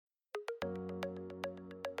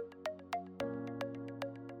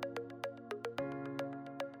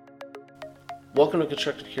Welcome to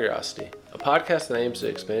Constructive Curiosity, a podcast that aims to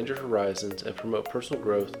expand your horizons and promote personal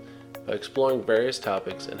growth by exploring various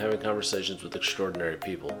topics and having conversations with extraordinary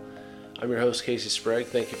people. I'm your host, Casey Sprague.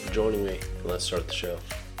 Thank you for joining me, and let's start the show.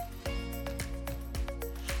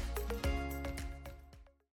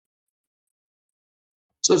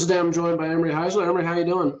 So today I'm joined by Emory Heisler. Emory, how you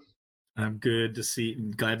doing? I'm glad to see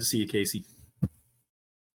you, Casey.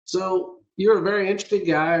 So you're a very interesting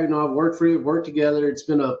guy. I've worked for you, worked together. It's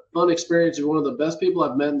been a fun experience. You're one of the best people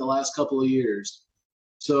I've met in the last couple of years.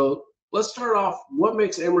 So let's start off. What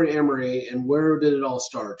makes Emory Emory, and where did it all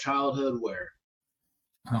start? Childhood, where?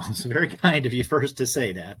 Oh, it's very kind of you first to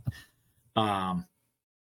say that.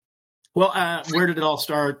 Where did it all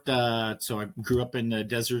start? So I grew up in the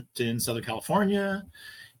desert in Southern California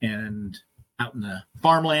and out in the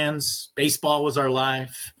farmlands. Baseball was our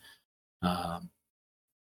life.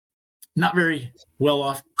 Not very well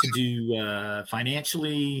off to do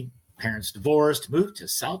financially. Parents divorced, moved to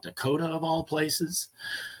South Dakota of all places.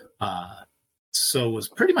 So was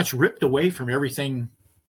pretty much ripped away from everything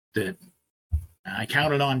that I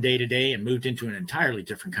counted on day to day and moved into an entirely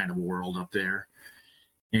different kind of world up there.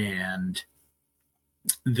 And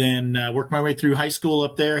then worked my way through high school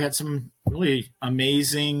up there, had some really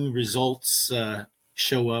amazing results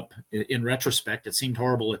show up. In retrospect, it seemed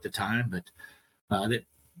horrible at the time, but that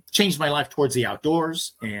changed my life towards the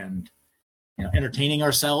outdoors and entertaining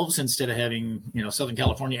ourselves instead of having Southern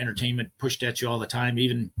California entertainment pushed at you all the time,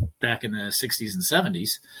 even back in the 60s and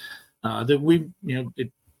 70s.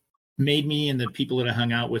 It made me and the people that I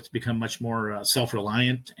hung out with become much more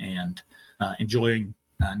self-reliant and enjoying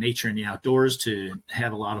nature and the outdoors to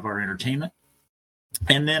have a lot of our entertainment.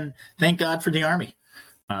 And then thank God for the Army.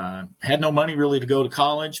 Had no money really to go to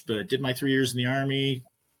college, but did my 3 years in the Army,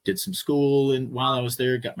 did some school, and while I was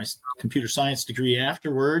there, got my computer science degree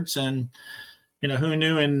afterwards. And who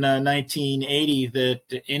knew in 1980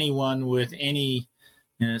 that anyone with any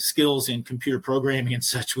skills in computer programming and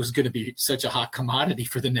such was going to be such a hot commodity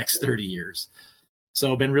for the next 30 years.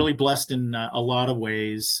 So I've been really blessed in a lot of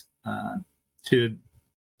ways to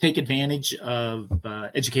take advantage of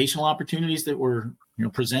educational opportunities that were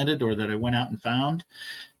presented or that I went out and found,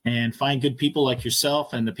 and find good people like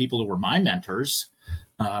yourself and the people that were my mentors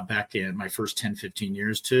back in my first 10, 15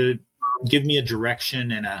 years to give me a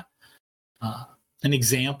direction and an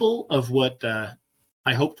example of what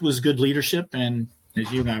I hoped was good leadership. And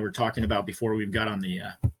as you and I were talking about before we got on the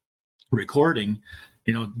recording,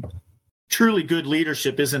 truly good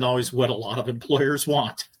leadership isn't always what a lot of employers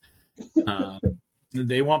want.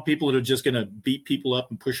 They want people that are just going to beat people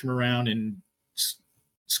up and push them around and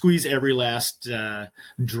squeeze every last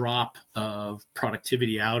drop of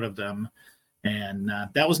productivity out of them. And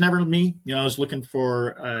that was never me. I was looking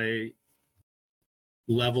for a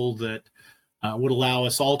level that would allow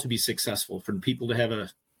us all to be successful, for people to have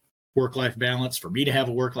a work-life balance, for me to have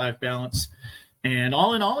a work-life balance. And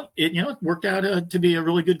all in all, it worked out to be a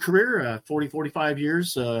really good career, 45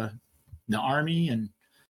 years in the Army and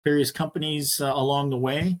various companies along the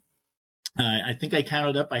way. I think I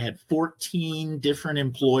counted up, I had 14 different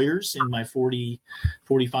employers in my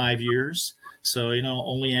 45 years. So,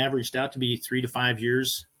 only averaged out to be 3 to 5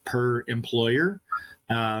 years per employer.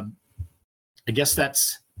 I guess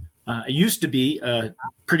that's, it used to be a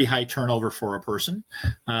pretty high turnover for a person.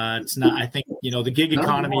 It's not, I think, the gig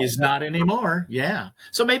economy is not anymore. Yeah.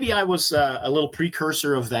 So maybe I was a little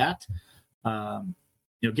precursor of that.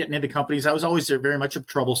 Getting into companies, I was always very much a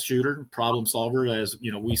troubleshooter, problem solver, as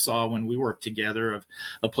we saw when we worked together, of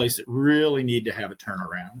a place that really needed to have a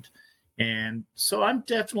turnaround. And so I'm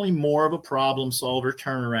definitely more of a problem solver,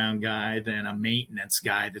 turnaround guy than a maintenance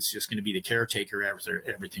guy that's just going to be the caretaker after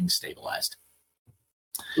everything's stabilized.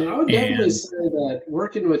 Well, I would definitely say that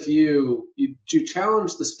working with you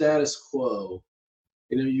challenged the status quo.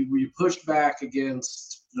 You pushed back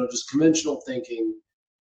against just conventional thinking.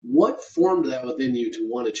 What formed that within you to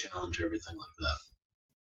want to challenge everything like that?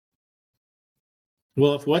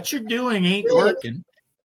 Well, if what you're doing ain't working,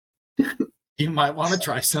 you might want to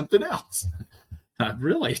try something else.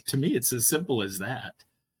 Really, to me, it's as simple as that.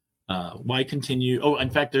 Why continue? Oh, in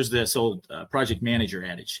fact, there's this old project manager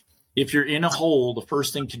adage. If you're in a hole, the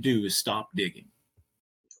first thing to do is stop digging.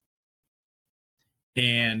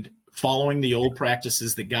 And following the old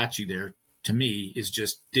practices that got you there, to me, is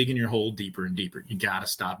just digging your hole deeper and deeper. You got to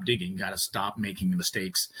stop digging, got to stop making the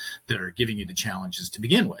mistakes that are giving you the challenges to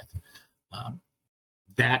begin with.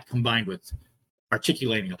 That combined with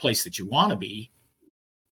articulating a place that you want to be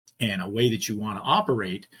and a way that you want to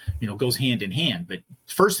operate, goes hand in hand. But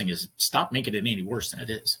first thing is stop making it any worse than it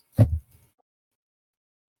is.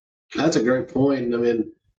 That's a great point.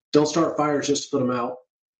 Don't start fires just to put them out.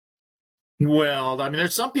 Well, I mean,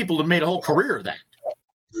 there's some people that made a whole career of that.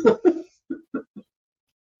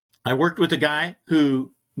 I worked with a guy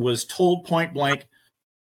who was told point blank,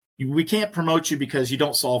 we can't promote you because you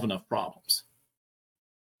don't solve enough problems.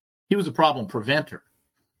 He was a problem preventer.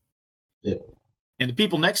 Yeah. And the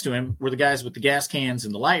people next to him were the guys with the gas cans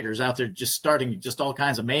and the lighters out there just starting just all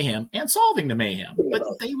kinds of mayhem and solving the mayhem. But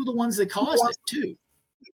they were the ones that caused it too.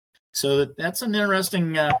 So that's an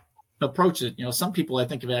interesting approach that, some people I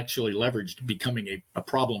think have actually leveraged becoming a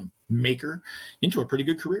problem maker into a pretty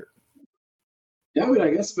good career. Yeah, I mean,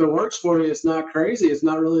 I guess if it works for you, it's not crazy. It's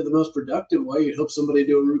not really the most productive way. You'd hope somebody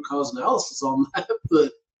do a root cause analysis on that.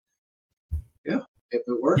 But yeah, if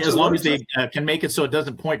it works, as long as they can make it so it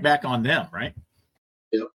doesn't point back on them, right?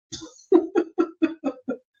 Yep.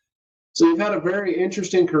 So you've had a very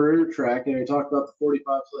interesting career track. You talked about the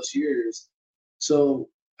 45 plus years. So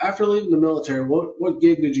after leaving the military, what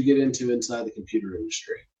gig did you get into inside the computer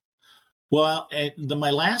industry? Well,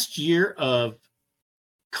 my last year of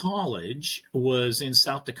college was in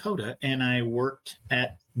South Dakota, and I worked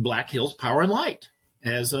at Black Hills Power and Light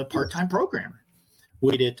as a part-time programmer.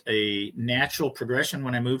 We did a natural progression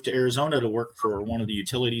when I moved to Arizona to work for one of the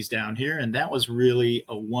utilities down here, and that was really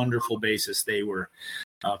a wonderful basis. They were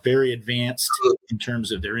very advanced in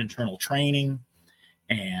terms of their internal training,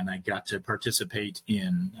 and I got to participate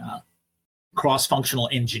in cross-functional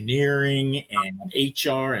engineering and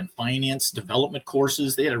HR and finance development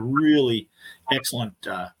courses. They had a really excellent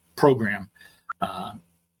program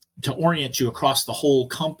to orient you across the whole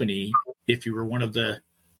company if you were one of the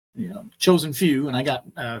chosen few. And I got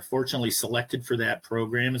fortunately selected for that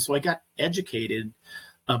program. And so I got educated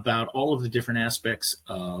about all of the different aspects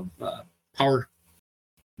of power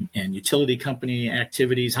and utility company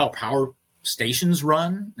activities, how power stations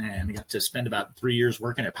run, and I got to spend about 3 years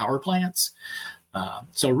working at power plants.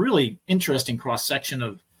 So really interesting cross-section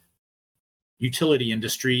of utility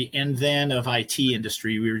industry and then of IT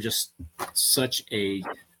industry. We were just such a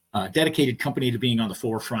dedicated company to being on the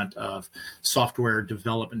forefront of software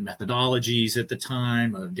development methodologies at the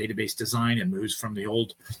time, of database design, and moves from the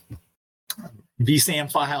old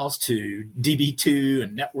vSAM files to DB2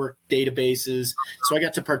 and network databases. So I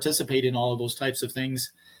got to participate in all of those types of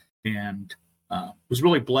things, and was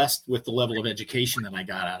really blessed with the level of education that I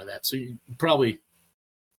got out of that. So you probably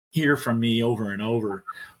hear from me over and over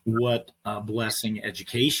what a blessing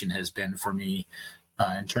education has been for me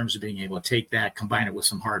in terms of being able to take that, combine it with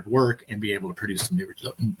some hard work, and be able to produce some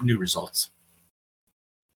new results.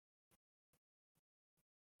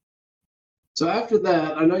 So after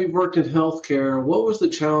that, I know you've worked in healthcare. What was the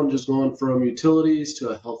challenges going from utilities to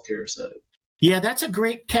a healthcare setting? Yeah, that's a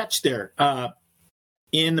great catch there.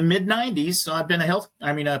 In the mid 90s, so I've been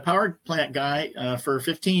a power plant guy for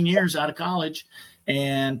 15 years out of college,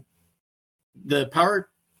 and the power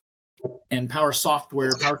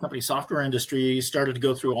company software industry started to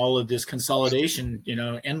go through all of this consolidation.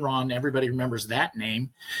 Enron, everybody remembers that name,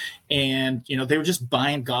 and they were just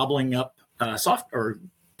gobbling up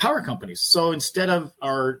power companies. So instead of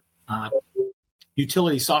our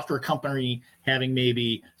utility software company having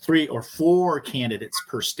maybe 3 or 4 candidates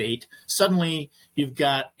per state, suddenly you've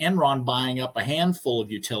got Enron buying up a handful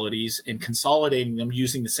of utilities and consolidating them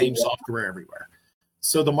using the same software everywhere.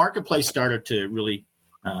 So the marketplace started to really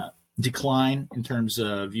decline in terms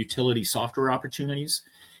of utility software opportunities.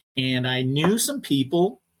 And I knew some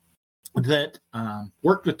people that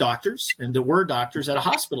worked with doctors and that were doctors at a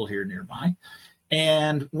hospital here nearby.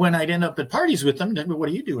 And when I'd end up at parties with them, what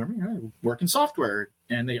do you do? I work in software.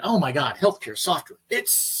 And they, oh my God, healthcare software.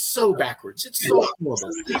 It's so backwards. It's so horrible.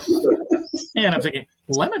 And I'm thinking,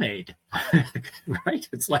 lemonade, right?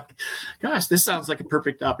 It's like, gosh, this sounds like a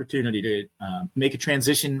perfect opportunity to make a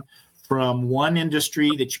transition from one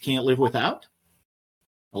industry that you can't live without,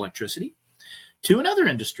 electricity, to another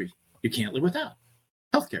industry you can't live without,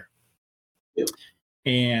 healthcare. Yep.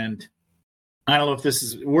 And I don't know if this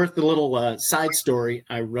is worth the little side story.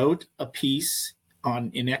 I wrote a piece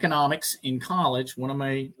in economics in college, one of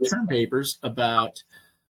my term papers, about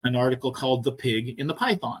an article called "The Pig in the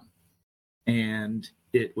Python." And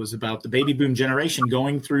it was about the baby boom generation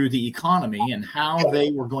going through the economy and how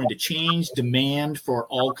they were going to change demand for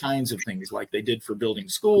all kinds of things, like they did for building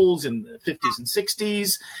schools in the 50s and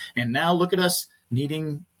 60s. And now look at us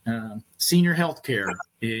needing senior health care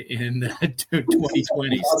in the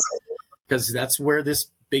 2020s, because that's where this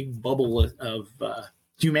big bubble of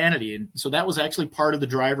humanity. And so that was actually part of the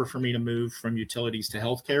driver for me to move from utilities to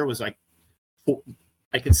healthcare, was I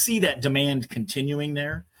could see that demand continuing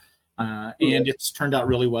there. And it's turned out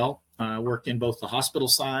really well. Worked in both the hospital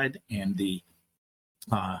side and the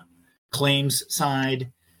claims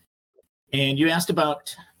side. And you asked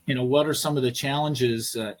about what are some of the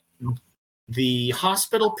challenges? The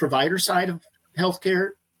hospital provider side of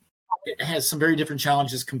healthcare, it has some very different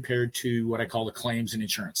challenges compared to what I call the claims and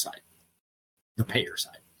insurance side, the payer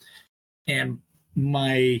side. And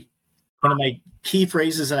one of my key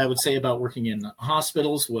phrases that I would say about working in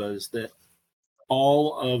hospitals was that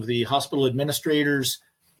all of the hospital administrators'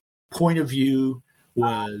 point of view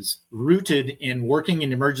was rooted in working in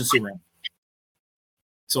the emergency room.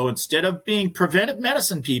 So instead of being preventive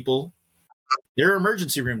medicine people, they're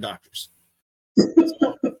emergency room doctors.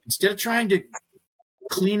 So instead of trying to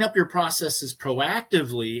clean up your processes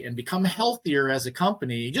proactively and become healthier as a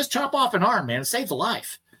company, just chop off an arm, man, save a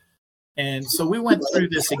life. And so we went through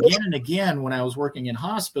this again and again when I was working in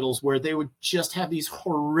hospitals, where they would just have these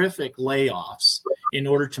horrific layoffs in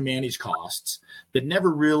order to manage costs that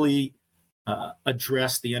never really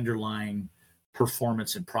addressed the underlying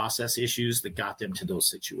performance and process issues that got them to those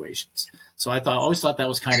situations. So I always thought that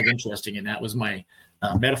was kind of interesting, and that was my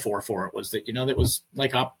metaphor for it, was that, that was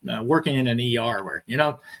like working in an ER where,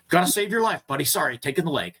 got to save your life, buddy. Sorry, taking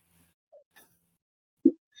the leg.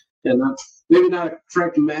 And maybe not a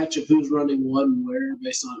correct match of who's running what and where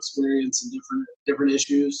based on experience and different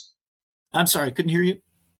issues. I'm sorry, I couldn't hear you.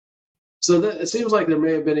 So it seems like there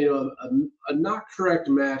may have been, a not correct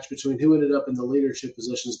match between who ended up in the leadership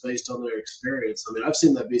positions based on their experience. I mean, I've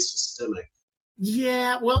seen that be systemic.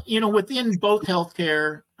 Yeah, well, within both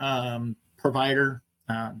healthcare provider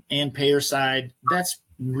and payer side, that's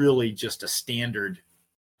really just a standard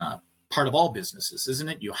part of all businesses, isn't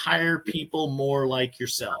it? You hire people more like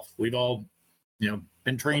yourself. We've all,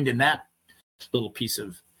 been trained in that little piece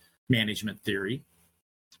of management theory,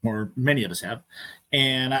 or many of us have.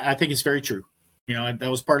 And I think it's very true. That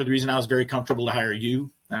was part of the reason I was very comfortable to hire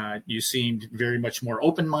you. You seemed very much more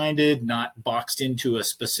open-minded, not boxed into a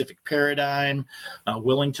specific paradigm,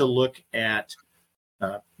 willing to look at,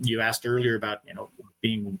 you asked earlier about,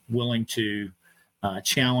 being willing to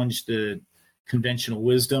challenge the conventional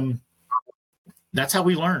wisdom. That's how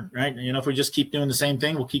we learn, right? If we just keep doing the same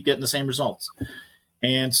thing, we'll keep getting the same results.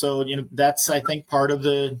 And so, that's, I think, part of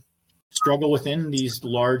the struggle within these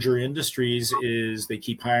larger industries is they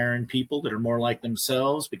keep hiring people that are more like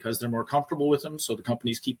themselves because they're more comfortable with them. So the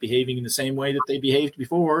companies keep behaving in the same way that they behaved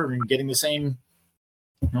before and getting the same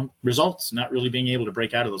results, not really being able to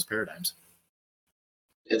break out of those paradigms.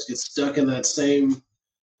 It's get stuck in that same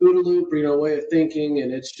OODA loop, way of thinking.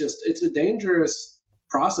 And it's a dangerous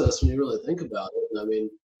process when you really think about it. I mean,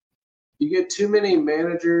 you get too many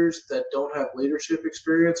managers that don't have leadership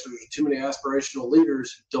experience, or too many aspirational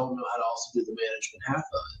leaders who don't know how to also do the management half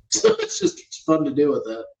of it. So it's fun to deal with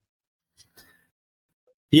that.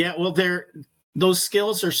 Yeah, well, those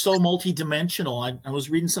skills are so multidimensional. I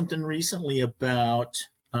was reading something recently about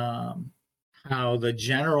how the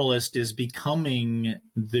generalist is becoming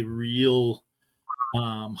the real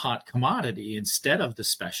hot commodity instead of the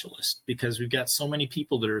specialist, because we've got so many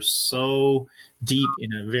people that are so deep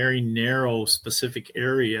in a very narrow specific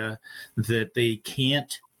area that they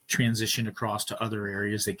can't transition across to other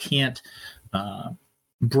areas. They can't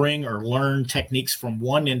bring or learn techniques from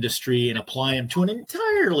one industry and apply them to an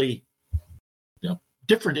entirely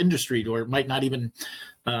different industry, or it might not even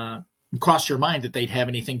cross your mind that they'd have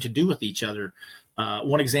anything to do with each other.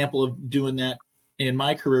 One example of doing that in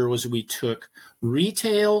my career was we took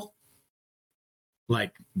retail,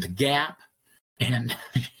 like the Gap and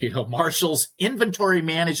Marshall's inventory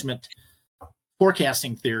management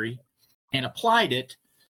forecasting theory, and applied it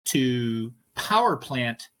to power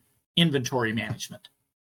plant inventory management.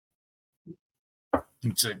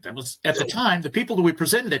 So that was, at the time, the people that we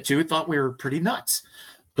presented it to thought we were pretty nuts,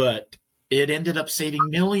 but it ended up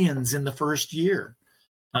saving millions in the first year.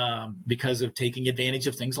 Because of taking advantage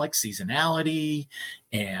of things like seasonality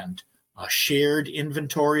and shared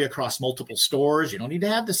inventory across multiple stores. You don't need to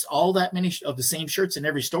have all that many of the same shirts in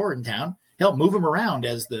every store in town. Help move them around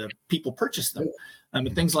as the people purchase them,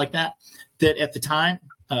 and things like that. That at the time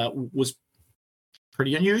was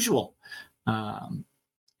pretty unusual.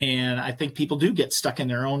 And I think people do get stuck in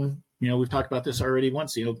their own. We've talked about this already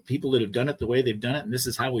once. People that have done it the way they've done it, and this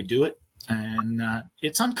is how we do it. And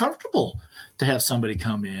it's uncomfortable to have somebody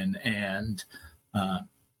come in and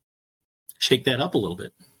shake that up a little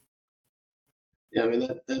bit. Yeah, I mean,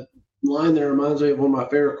 that line there reminds me of one of my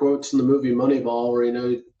favorite quotes in the movie Moneyball, where,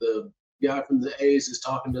 the guy from the A's is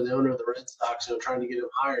talking to the owner of the Red Sox, trying to get him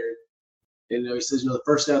hired. And he says, the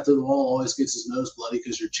first guy through the wall always gets his nose bloody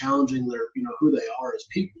because you're challenging their, who they are as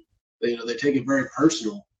people. They take it very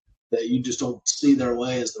personal, that you just don't see their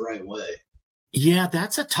way as the right way. Yeah,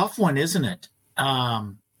 that's a tough one, isn't it?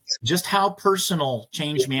 Just how personal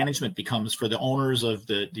change management becomes for the owners of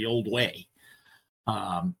the old way.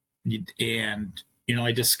 And,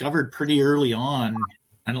 I discovered pretty early on,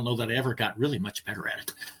 I don't know that I ever got really much better at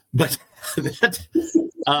it, but that,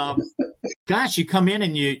 gosh, you come in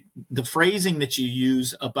and the phrasing that you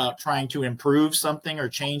use about trying to improve something or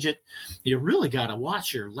change it, you really got to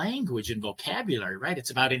watch your language and vocabulary, right?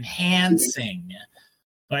 It's about enhancing,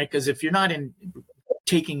 right? Because if you're not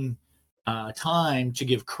taking time to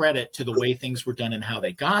give credit to the way things were done and how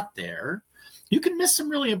they got there, you can miss some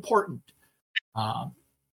really important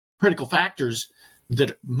critical factors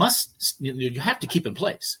that you have to keep in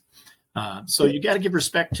place. So you got to give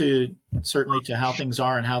respect certainly to how things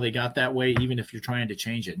are and how they got that way, even if you're trying to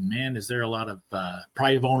change it. And man, is there a lot of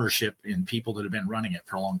pride of ownership in people that have been running it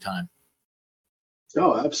for a long time.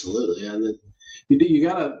 Oh, absolutely. And you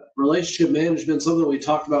got a relationship management, something that we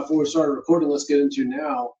talked about before we started recording. Let's get into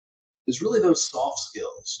now is really those soft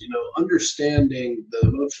skills, understanding the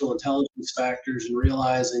emotional intelligence factors and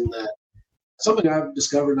realizing that something I've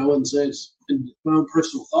discovered, and I wouldn't say it's in my own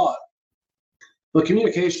personal thought, but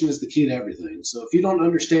communication is the key to everything. So if you don't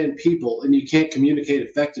understand people and you can't communicate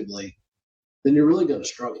effectively, then you're really going to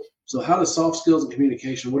struggle. So how does soft skills and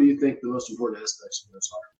communication, what do you think the most important aspects of those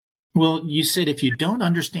are? Well, you said if you don't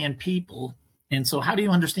understand people, and so how do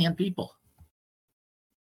you understand people?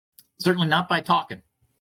 Certainly not by talking,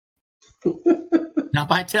 not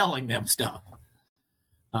by telling them stuff.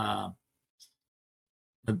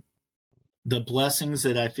 The blessings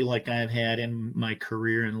that I feel like I've had in my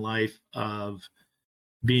career and life of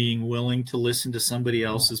being willing to listen to somebody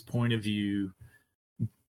else's point of view,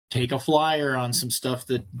 take a flyer on some stuff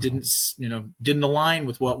that didn't align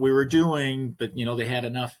with what we were doing, but they had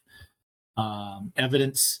enough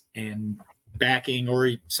evidence and backing, or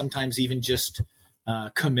sometimes even just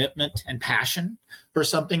commitment and passion for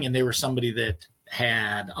something, and they were somebody that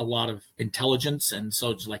had a lot of intelligence, and so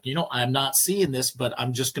it's like, I'm not seeing this, but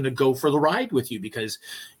I'm just going to go for the ride with you because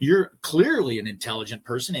you're clearly an intelligent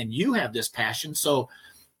person and you have this passion, so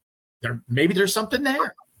maybe there's something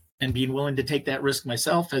there. And being willing to take that risk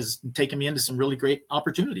myself has taken me into some really great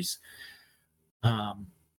opportunities.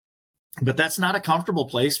 But that's not a comfortable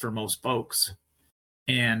place for most folks.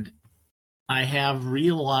 And I have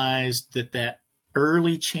realized that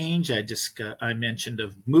early change I mentioned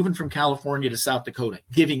of moving from California to South Dakota,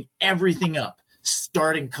 giving everything up,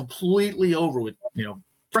 starting completely over with,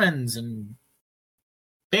 friends and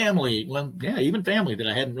family. Well, yeah, even family that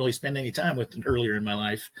I hadn't really spent any time with earlier in my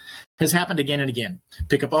life has happened again and again.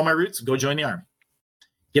 Pick up all my roots, go join the Army.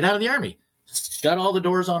 Get out of the Army, shut all the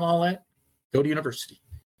doors on all that, go to university.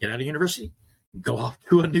 Get out of university, go off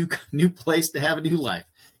to a new place to have a new life.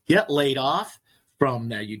 Get laid off from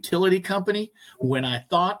the utility company when I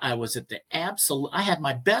thought I was at the I had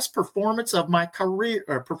my best performance of my career,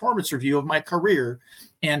 or performance review of my career,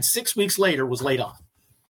 and 6 weeks later was laid off.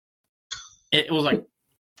 It was like,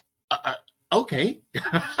 okay.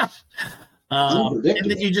 And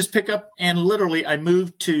then you just pick up, and literally I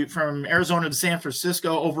moved from Arizona to San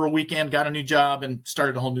Francisco over a weekend, got a new job, and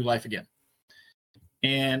started a whole new life again.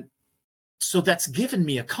 And so that's given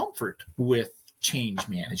me a comfort with change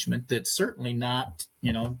management that's certainly not,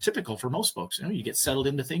 typical for most folks. You get settled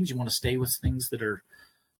into things. You want to stay with things that are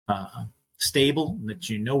stable,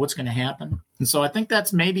 that what's going to happen. And so I think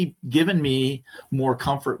that's maybe given me more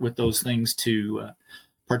comfort with those things to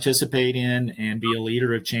participate in and be a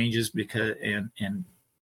leader of changes, and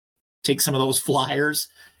take some of those flyers,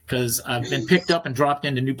 because I've been picked up and dropped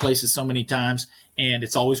into new places so many times, and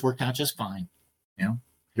it's always worked out just fine.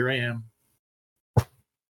 Here I am.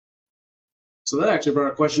 So that actually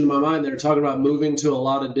brought a question to my mind. They're talking about moving to a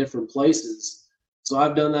lot of different places. So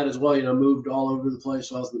I've done that as well. Moved all over the place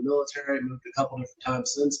while I was in the military, moved a couple different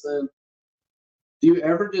times since then. Do you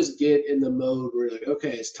ever just get in the mode where you're like,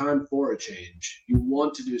 okay, it's time for a change? You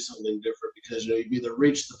want to do something different because you've either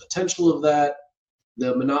reached the potential of that,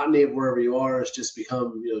 the monotony of wherever you are has just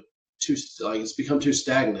become it's become too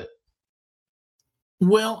stagnant.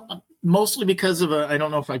 Well, mostly because of I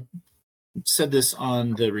don't know if I said this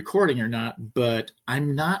on the recording or not, but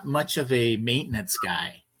I'm not much of a maintenance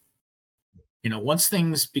guy. Once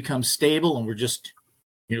things become stable and we're just,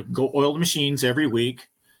 go oil the machines every week,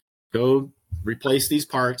 go replace these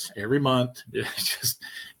parts every month, just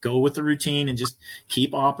go with the routine and just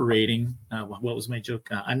keep operating. What was my joke?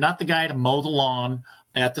 I'm not the guy to mow the lawn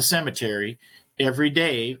at the cemetery every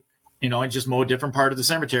day, and just mow a different part of the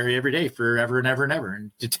cemetery every day forever and ever and ever. And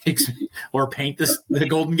it takes, or paint the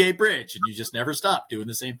Golden Gate Bridge, and you just never stop doing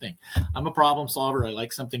the same thing. I'm a problem solver. I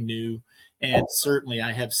like something new. And certainly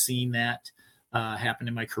I have seen that happen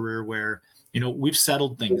in my career where, we've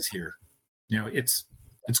settled things here. It's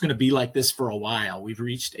it's going to be like this for a while. We've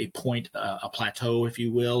reached a point, a plateau, if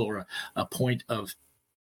you will, or a point of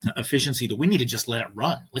efficiency that we need to just let it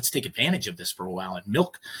run. Let's take advantage of this for a while and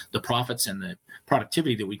milk the profits and the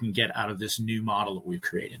productivity that we can get out of this new model that we've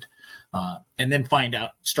created. And then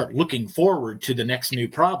start looking forward to the next new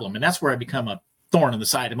problem. And that's where I become a thorn in the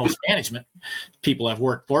side of most management people I've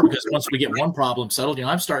worked for, because once we get one problem settled,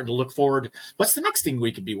 I'm starting to look forward. What's the next thing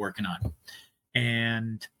we could be working on?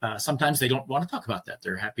 And sometimes they don't want to talk about that.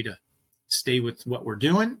 They're happy to stay with what we're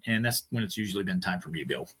doing. And that's when it's usually been time for me to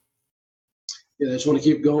go. Yeah, they just want to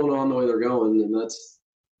keep going on the way they're going. And that's,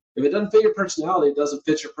 if it doesn't fit your personality, it doesn't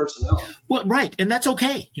fit your personality. Well, right. And that's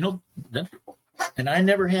okay. And I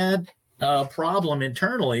never had a problem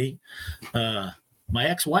internally. My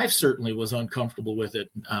ex-wife certainly was uncomfortable with it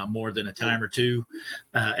more than a time or two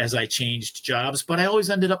as I changed jobs, but I always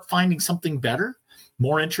ended up finding something better,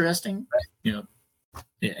 more interesting,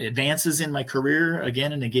 advances in my career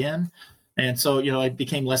again and again. And so, I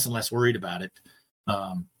became less and less worried about it.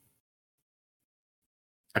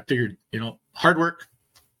 I figured, hard work,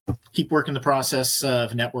 keep working the process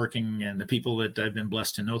of networking and the people that I've been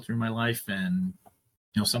blessed to know through my life, and,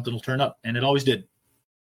 something will turn up. And it always did.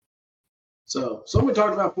 So something we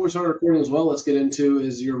talked about before we started recording as well, let's get into,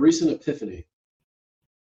 is your recent epiphany.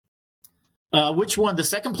 Which one? The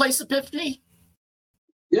second place epiphany?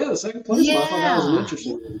 Yeah, the second place. Yeah. I thought that was an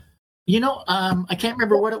interesting one. I can't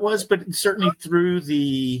remember what it was, but certainly through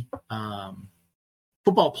the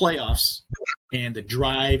football playoffs and the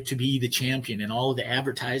drive to be the champion and all of the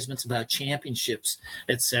advertisements about championships,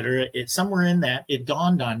 et cetera, somewhere in that, it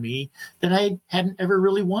dawned on me that I hadn't ever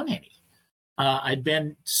really won any. I'd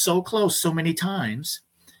been so close so many times,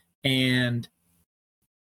 and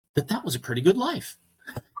that was a pretty good life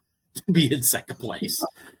to be in second place.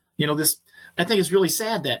 I think it's really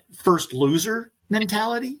sad, that first loser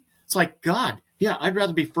mentality. It's like, God, yeah, I'd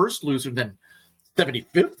rather be first loser than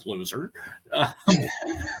 75th loser.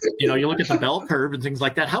 You look at the bell curve and things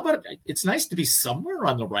like that. How about it's nice to be somewhere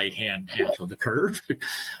on the right-hand half of the curve.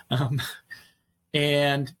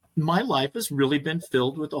 And my life has really been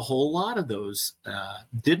filled with a whole lot of those.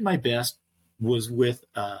 Did my best, was with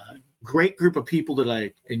a great group of people that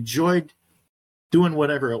I enjoyed doing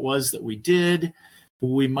whatever it was that we did.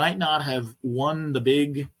 We might not have won the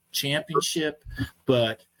big championship,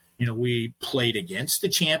 but, we played against the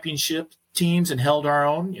championship teams and held our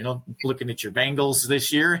own, looking at your Bengals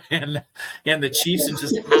this year and the Chiefs, and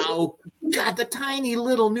just how, God, the tiny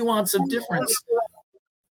little nuance of difference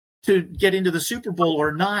to get into the Super Bowl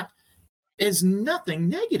or not is nothing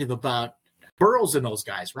negative about Burrows and those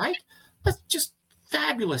guys, right? That's just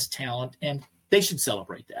fabulous talent, and they should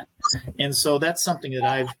celebrate that. And so that's something that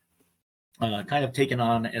I've kind of taken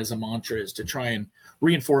on as a mantra, is to try and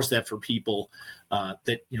reinforce that for people,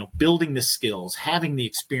 that, building the skills, having the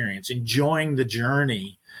experience, enjoying the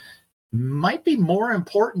journey might be more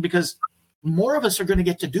important, because more of us are going to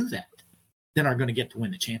get to do that than are going to get to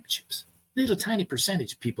win the championships. There's a tiny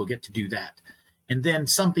percentage of people get to do that. And then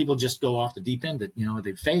some people just go off the deep end that,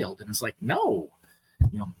 they've failed. And it's like, no,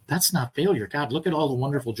 that's not failure. God, look at all the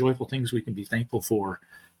wonderful, joyful things we can be thankful for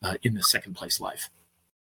in the second place life.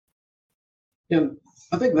 And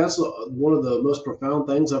I think that's one of the most profound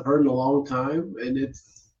things I've heard in a long time. And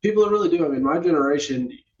people really do. I mean, my generation,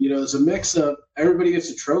 it's a mix of everybody gets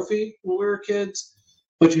a trophy when we were kids,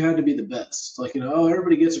 but you had to be the best. Like,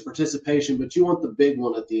 everybody gets a participation, but you want the big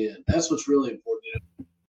one at the end. That's what's really important.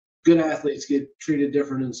 Good athletes get treated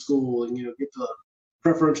different in school, and, get the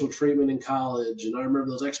preferential treatment in college. And I remember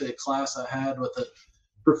there was actually a class I had with a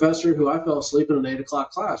professor who I fell asleep in an 8:00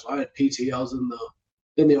 class. I had PT. I was in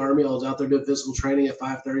the Army. I was out there doing physical training at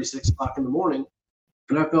 5:30, 6 o'clock in the morning,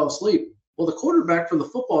 and I fell asleep. Well, the quarterback from the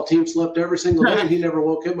football team slept every single day, and he never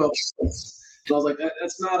woke him up. So I was like,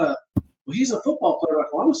 that's not well, he's a football player.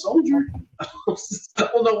 Like, well, I'm a soldier. I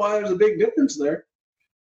don't know why there's a big difference there.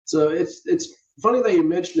 So it's funny that you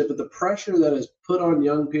mentioned it, but the pressure that is put on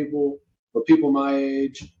young people, or people my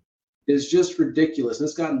age, is just ridiculous. And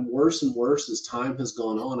it's gotten worse and worse as time has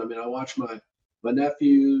gone on. I mean, I watch my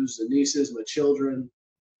nephews and nieces, my children,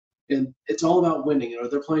 and it's all about winning.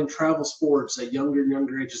 They're playing travel sports at younger and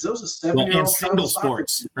younger ages. Those are 7-year-old and single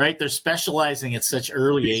sports, right? They're specializing at such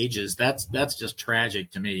early ages. That's just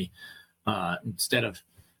tragic to me. Instead of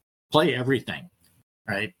play everything,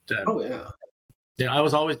 right? Oh yeah.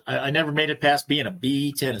 I never made it past being a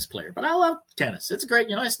B tennis player, but I love tennis. It's great.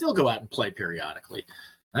 I still go out and play periodically.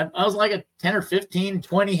 I was like a 10 or 15,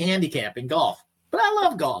 20 handicap in golf, but I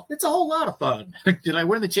love golf. It's a whole lot of fun. Did I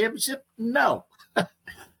win the championship? No.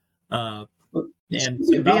 And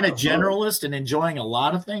being a generalist and enjoying a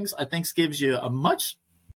lot of things, I think gives you a much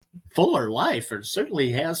fuller life, or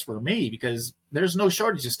certainly has for me, because there's no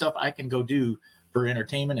shortage of stuff I can go do for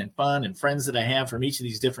entertainment and fun, and friends that I have from each of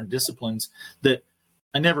these different disciplines that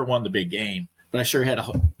I never won the big game, but I sure had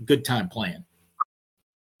a good time playing.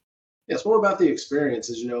 Yeah, it's more about the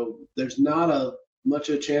experiences. There's not much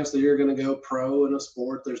of a chance that you're going to go pro in a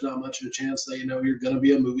sport. There's not much of a chance that, you're going to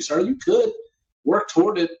be a movie star. You could work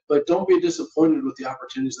toward it, but don't be disappointed with the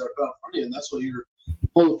opportunities that are put out in front of you. And that's what your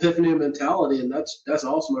whole epiphany mentality, and that's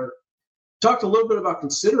awesome. I talked a little bit about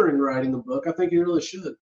considering writing a book. I think you really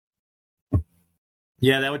should.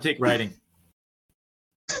 Yeah, that would take writing.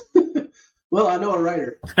 Well, I know a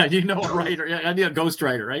writer. You know a writer. Yeah, I need a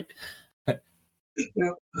ghostwriter, right?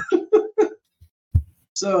 Yeah.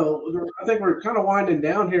 So I think we're kind of winding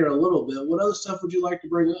down here a little bit. What other stuff would you like to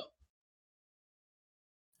bring up?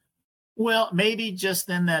 Well, maybe just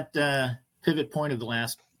then that pivot point of the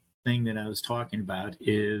last thing that I was talking about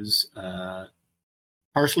is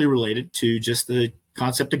partially related to just the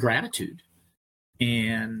concept of gratitude.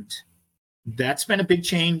 And that's been a big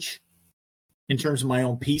change in terms of my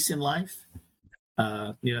own peace in life.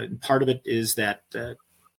 Part of it is that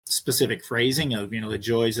specific phrasing of, the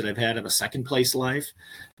joys that I've had of a second place life.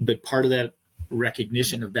 But part of that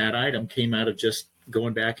recognition of that item came out of just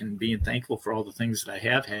going back and being thankful for all the things that I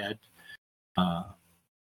have had.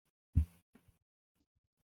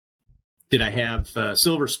 Did I have a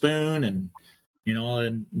silver spoon and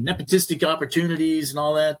nepotistic opportunities and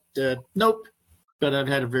all that? Nope. But I've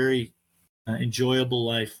had a very enjoyable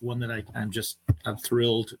life, one that I'm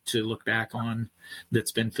thrilled to look back on,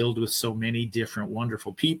 that's been filled with so many different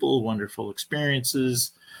wonderful people, wonderful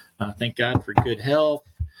experiences. Thank God for good health.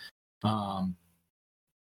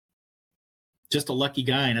 Just a lucky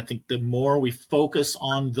guy. And I think the more we focus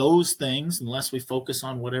on those things, and the less we focus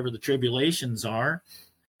on whatever the tribulations are,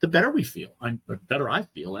 the better we feel. The better I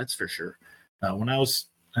feel, that's for sure. I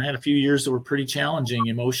had a few years that were pretty challenging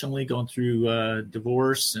emotionally, going through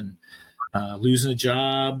divorce and losing a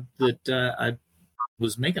job that I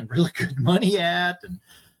was making really good money at. And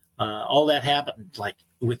all that happened like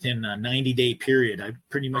within a 90-day period. I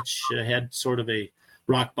pretty much had sort of a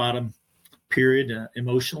rock bottom period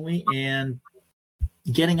emotionally, and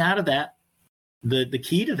getting out of that, the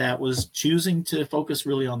key to that was choosing to focus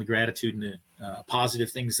really on the gratitude and the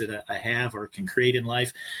positive things that I have or can create in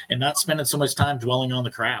life, and not spending so much time dwelling on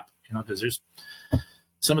the crap, because there's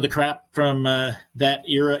some of the crap from that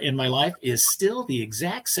era in my life is still the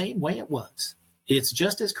exact same way it was. It's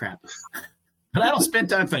just as crappy, but I don't spend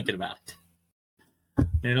time thinking about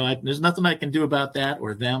it. There's nothing I can do about that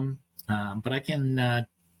or them, but I can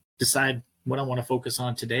decide what I want to focus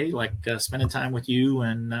on today, like spending time with you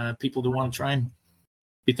and people that want to try and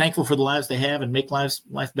be thankful for the lives they have and make life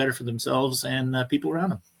better for themselves and people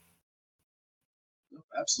around them.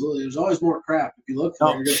 Absolutely. There's always more crap. If you look for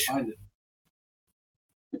it, you're going to find it.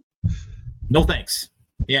 No thanks.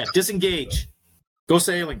 Yeah, disengage. Go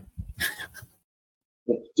sailing.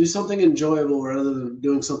 Do something enjoyable rather than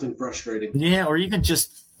doing something frustrating. Yeah, or even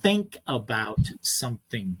just think about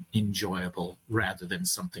something enjoyable rather than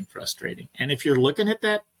something frustrating. And if you're looking at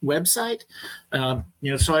that website,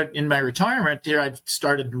 in my retirement here, I've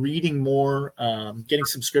started reading more, getting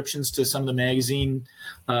subscriptions to some of the magazine,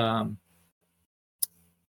 online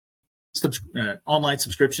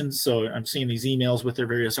subscriptions. So I'm seeing these emails with their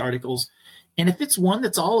various articles. And if it's one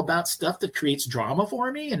that's all about stuff that creates drama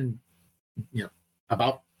for me and,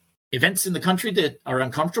 about events in the country that are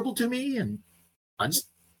uncomfortable to me, and I just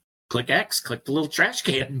click X, click the little trash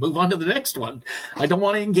can, and move on to the next one. I don't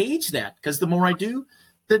want to engage that, because the more I do,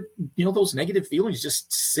 those negative feelings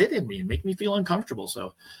just sit in me and make me feel uncomfortable.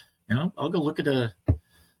 So, I'll go look at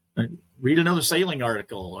read another sailing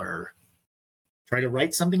article or try to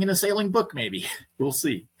write something in a sailing book. Maybe we'll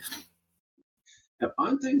see. Yeah,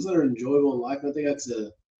 find things that are enjoyable in life. I think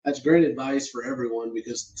that's great advice for everyone,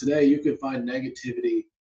 because today you can find negativity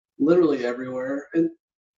literally everywhere. And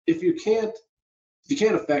if you can't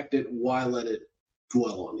affect it, why let it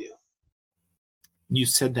dwell on you? You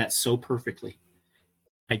said that so perfectly.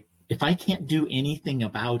 If I can't do anything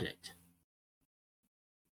about it,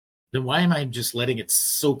 then why am I just letting it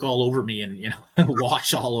soak all over me and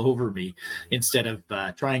wash all over me, instead of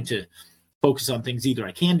trying to focus on things either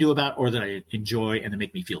I can do about or that I enjoy and that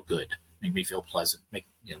make me feel good, make me feel pleasant, make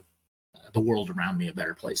the world around me a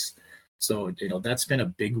better place. So that's been a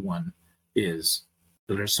big one. Is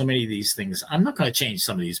there's so many of these things. I'm not going to change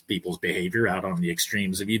some of these people's behavior out on the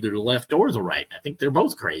extremes of either the left or the right. I think they're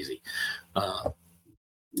both crazy.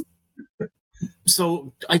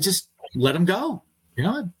 So I just let them go.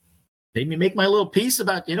 Made me make my little piece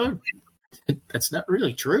about, that's not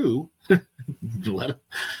really true.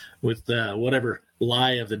 With whatever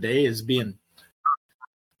lie of the day is being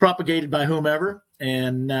propagated by whomever,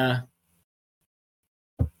 and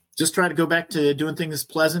just try to go back to doing things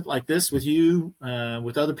pleasant like this with you,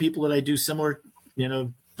 with other people that I do similar.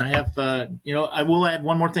 I have, I will add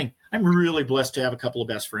one more thing. I'm really blessed to have a couple of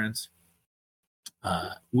best friends.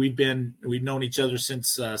 We've known each other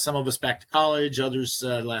since some of us back to college, others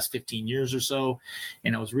the last 15 years or so.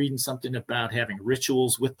 And I was reading something about having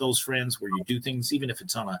rituals with those friends where you do things, even if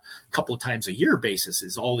it's on a couple of times a year basis,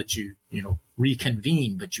 is all that you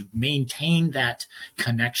reconvene, but you maintain that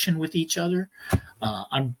connection with each other.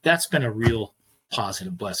 That's been a real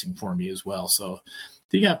positive blessing for me as well. So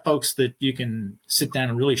if you got folks that you can sit down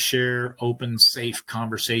and really share open, safe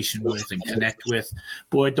conversation with and connect with,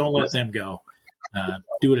 boy, don't let them go.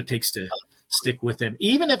 Do what it takes to stick with them,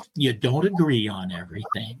 even if you don't agree on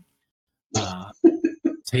everything.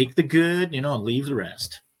 Take the good, and leave the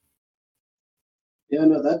rest. Yeah,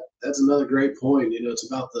 no, that's another great point.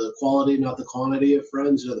 It's about the quality, not the quantity of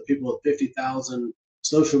friends. The people with 50,000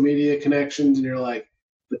 social media connections, and you're like,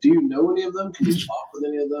 but do you know any of them? Can you talk with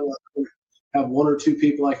any of them? Have one or two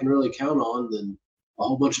people I can really count on, than a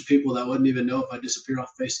whole bunch of people that wouldn't even know if I disappear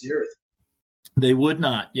off the face of the earth. They would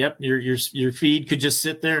not. Yep, your feed could just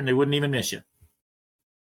sit there and they wouldn't even miss you.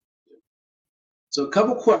 So a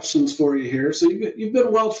couple questions for you here. So you've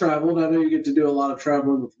been well traveled. I know you get to do a lot of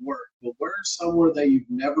traveling with work, but where's somewhere that you've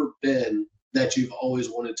never been that you've always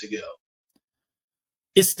wanted to go?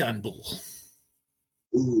 Istanbul.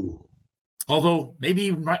 Ooh. Although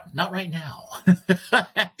maybe not right now.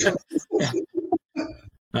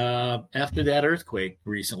 After that earthquake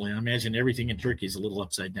recently, I imagine everything in Turkey is a little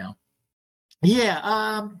upside down.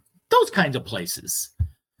 Yeah, those kinds of places.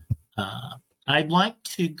 I'd like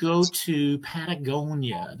to go to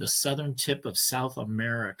Patagonia, the southern tip of South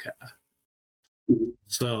America.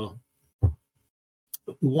 So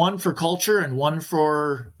one for culture and one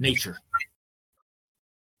for nature.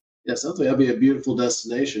 Yeah, sounds like that'd be a beautiful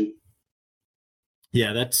destination.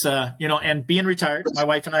 Yeah, that's, and being retired, my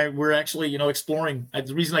wife and I were actually, exploring.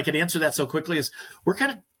 The reason I could answer that so quickly is we're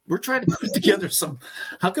trying to put together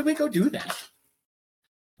how could we go do that?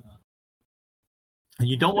 And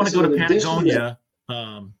you don't want to go to Patagonia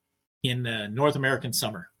in the North American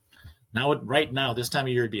summer. Right now, this time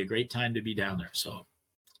of year would be a great time to be down there. So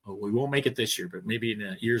we won't make it this year, but maybe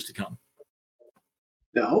in years to come.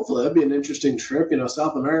 Yeah, hopefully that'd be an interesting trip.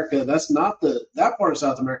 South America, that part of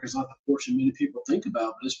South America is not the portion many people think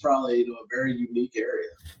about, but it's probably a very unique area.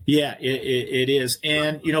 Yeah, it is.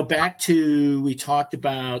 And we talked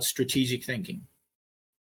about strategic thinking.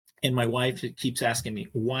 And my wife keeps asking me,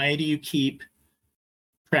 why do you keep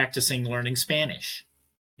practicing learning Spanish?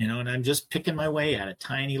 And I'm just picking my way at it,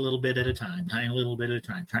 tiny little bit at a time,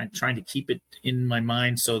 trying to keep it in my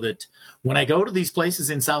mind so that when I go to these places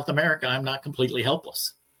in South America, I'm not completely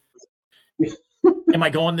helpless. Am I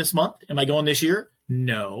going this month? Am I going this year?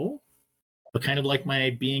 No. But kind of like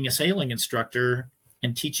my being a sailing instructor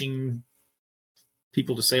and teaching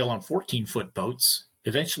people to sail on 14-foot boats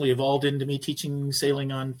eventually evolved into me teaching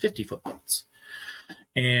sailing on 50-foot boats.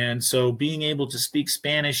 And so being able to speak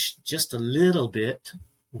Spanish just a little bit,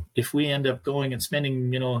 if we end up going and spending,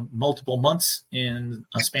 multiple months in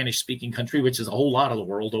a Spanish-speaking country, which is a whole lot of the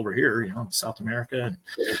world over here, South America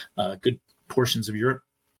and good portions of Europe,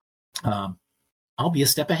 I'll be a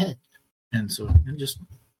step ahead. And so I'm just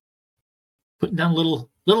putting down little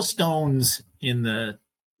stones in the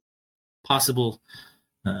possible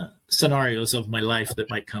scenarios of my life that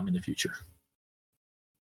might come in the future.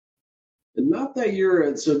 Not that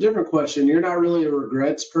different question. You're not really a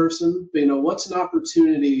regrets person, but what's an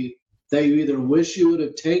opportunity that you either wish you would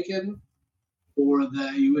have taken or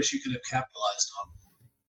that you wish you could have capitalized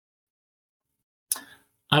on?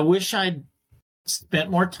 I wish I'd spent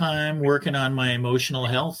more time working on my emotional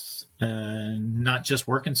health, not just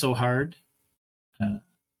working so hard.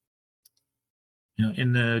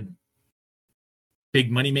 In the big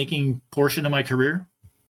money-making portion of my career,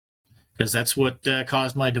 because that's what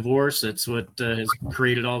caused my divorce. That's what has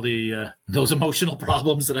created all the those emotional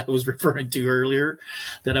problems that I was referring to earlier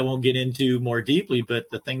that I won't get into more deeply. But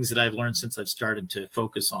the things that I've learned since I've started to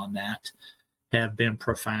focus on that have been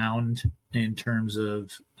profound in terms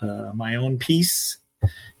of my own peace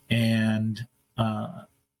and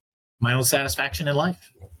my own satisfaction in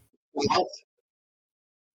life.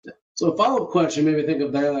 So a follow-up question made me think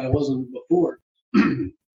of that I wasn't before.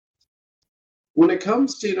 When it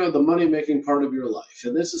comes to, the money-making part of your life,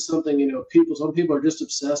 and this is something, some people are just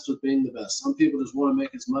obsessed with being the best. Some people just want to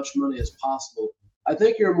make as much money as possible. I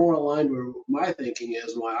think you're more aligned with my thinking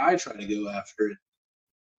is and why I try to go after it.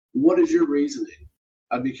 What is your reasoning?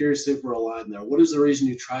 I'd be curious if we're aligned there. What is the reason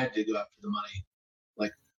you tried to go after the money?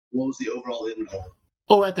 what was the overall end goal?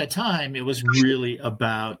 Oh, at that time, it was really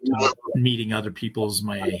about meeting other people's,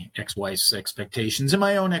 my ex-wife's expectations and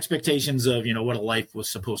my own expectations of, what a life was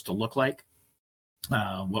supposed to look like,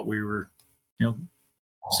 what we were,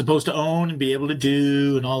 supposed to own and be able to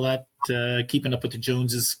do, and all that, keeping up with the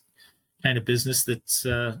Joneses kind of business that's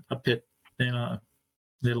a pit, that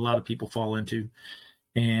a lot of people fall into.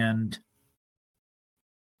 And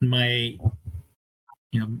my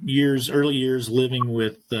early years living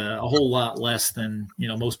with a whole lot less than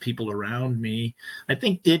most people around me, I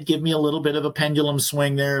think did give me a little bit of a pendulum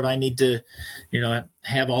swing there. If I need to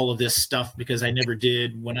have all of this stuff because I never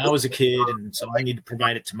did when I was a kid, and so I need to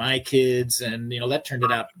provide it to my kids, and that turned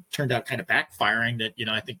out kind of backfiring. That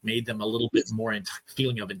I think made them a little bit more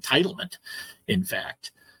feeling of entitlement, in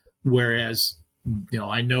fact. Whereas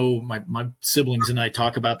I know my siblings and I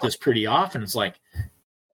talk about this pretty often. It's like,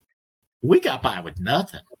 we got by with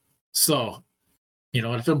nothing. So,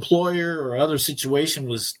 if an employer or other situation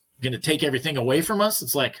was going to take everything away from us,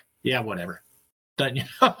 it's like, yeah, whatever. But,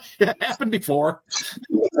 it happened before.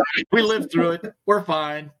 We lived through it. We're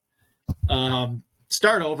fine.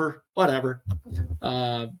 Start over, whatever.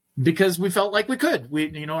 Because we felt like we could.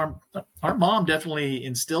 Our mom definitely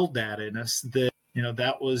instilled that in us, that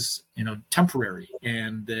that was temporary,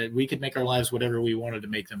 and that we could make our lives whatever we wanted to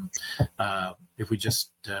make them if we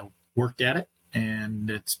just worked at it. And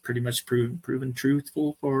it's pretty much proven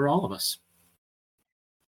truthful for all of us.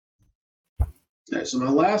 Okay, so my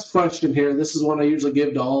last question here, this is one I usually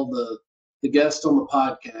give to all the guests on the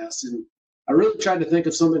podcast, and I really tried to think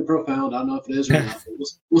of something profound. I don't know if it is or not.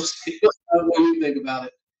 We'll see what you think about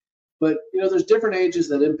it. But there's different ages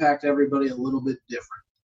that impact everybody a little bit different.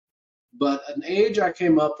 But an age I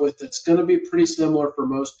came up with that's going to be pretty similar for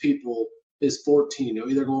most people is 14.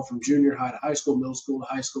 Either going from junior high to high school, middle school to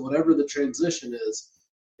high school, whatever the transition is.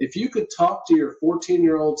 If you could talk to your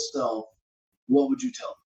 14-year-old self, what would you tell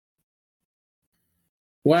them?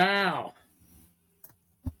 Wow.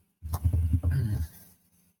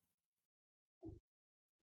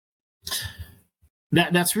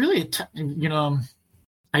 That's really,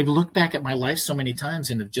 I've looked back at my life so many times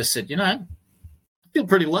and have just said, I feel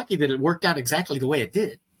pretty lucky that it worked out exactly the way it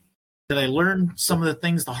did. That I learned some of the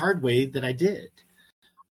things the hard way that I did,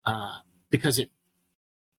 because it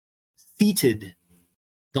seated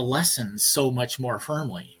the lessons so much more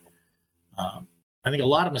firmly. I think a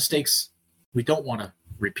lot of mistakes we don't want to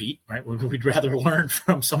repeat, right? We'd rather learn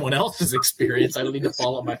from someone else's experience. I don't need to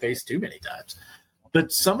fall on my face too many times.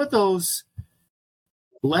 But some of those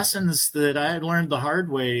lessons that I learned the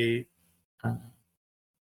hard way,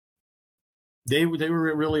 they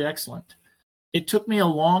were really excellent. It took me a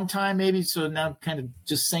long time, maybe, so now kind of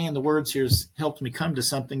just saying the words here has helped me come to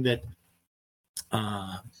something that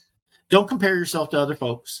don't compare yourself to other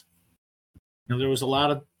folks. There was a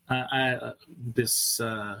lot of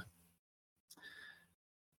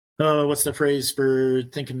what's the phrase for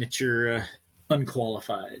thinking that you're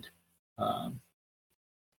unqualified? The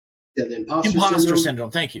imposter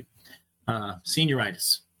syndrome. Thank you.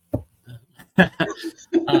 Senioritis.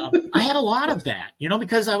 I had a lot of that,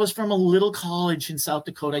 because I was from a little college in South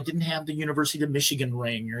Dakota. I didn't have the University of Michigan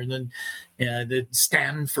ring or the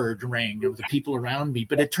Stanford ring of the people around me.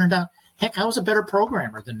 But it turned out, heck, I was a better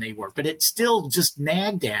programmer than they were. But it still just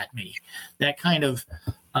nagged at me. That kind of,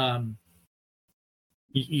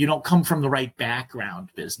 you don't come from the right background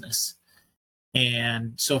business.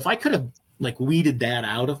 And so if I could have weeded that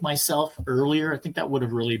out of myself earlier, I think that would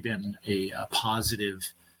have really been a positive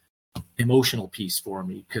emotional piece for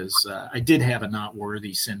me, because I did have a not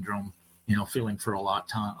worthy syndrome, feeling for a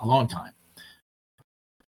long time.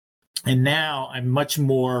 And now I'm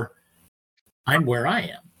where I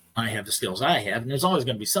am. I have the skills I have, and there's always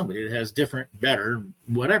going to be somebody that has different, better,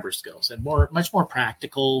 whatever skills, and much more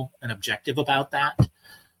practical and objective about that.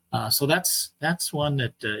 So that's one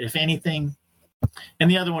that, if anything, and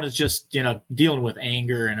the other one is just, dealing with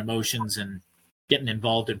anger and emotions and getting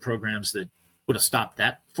involved in programs that would have stopped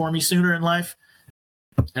that for me sooner in life.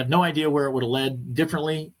 I have no idea where it would have led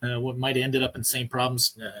differently. What might have ended up in the same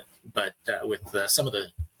problems, but with some of the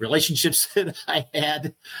relationships that I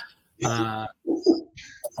had.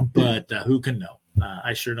 But who can know?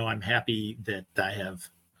 I sure know I'm happy that I have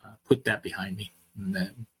put that behind me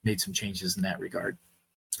and made some changes in that regard.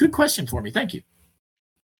 Good question for me. Thank you.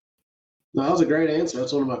 No, that was a great answer.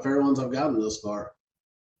 That's one of my favorite ones I've gotten thus far.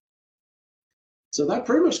 So that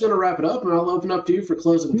pretty much going to wrap it up, and I'll open up to you for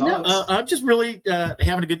closing thoughts. No, I'm just really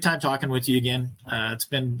having a good time talking with you again. It's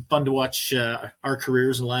been fun to watch our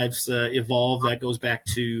careers and lives evolve. That goes back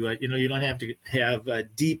to, you don't have to have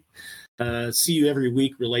deep see you every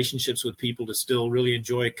week, relationships with people to still really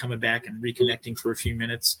enjoy coming back and reconnecting for a few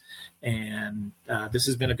minutes. And this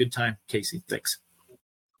has been a good time, Casey. Thanks.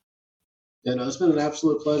 Yeah, no, it's been an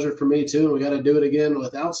absolute pleasure for me too. We got to do it again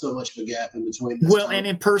without so much of a gap in between. And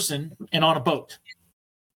in person and on a boat.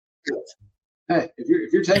 Hey,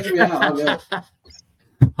 if you're taking me out, I'll go.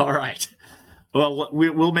 All right. Well,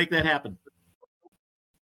 we'll make that happen.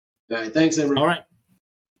 All right. Thanks, Emory. All right.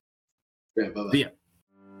 Great. Bye-bye. See ya.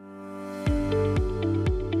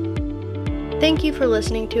 Thank you for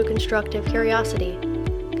listening to Constructive Curiosity.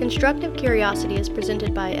 Constructive Curiosity is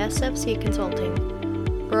presented by SFC Consulting.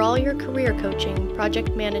 For all your career coaching,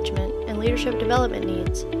 project management, and leadership development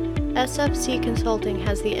needs, SFC Consulting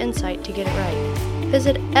has the insight to get it right.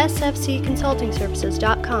 Visit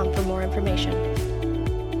sfcconsultingservices.com for more information.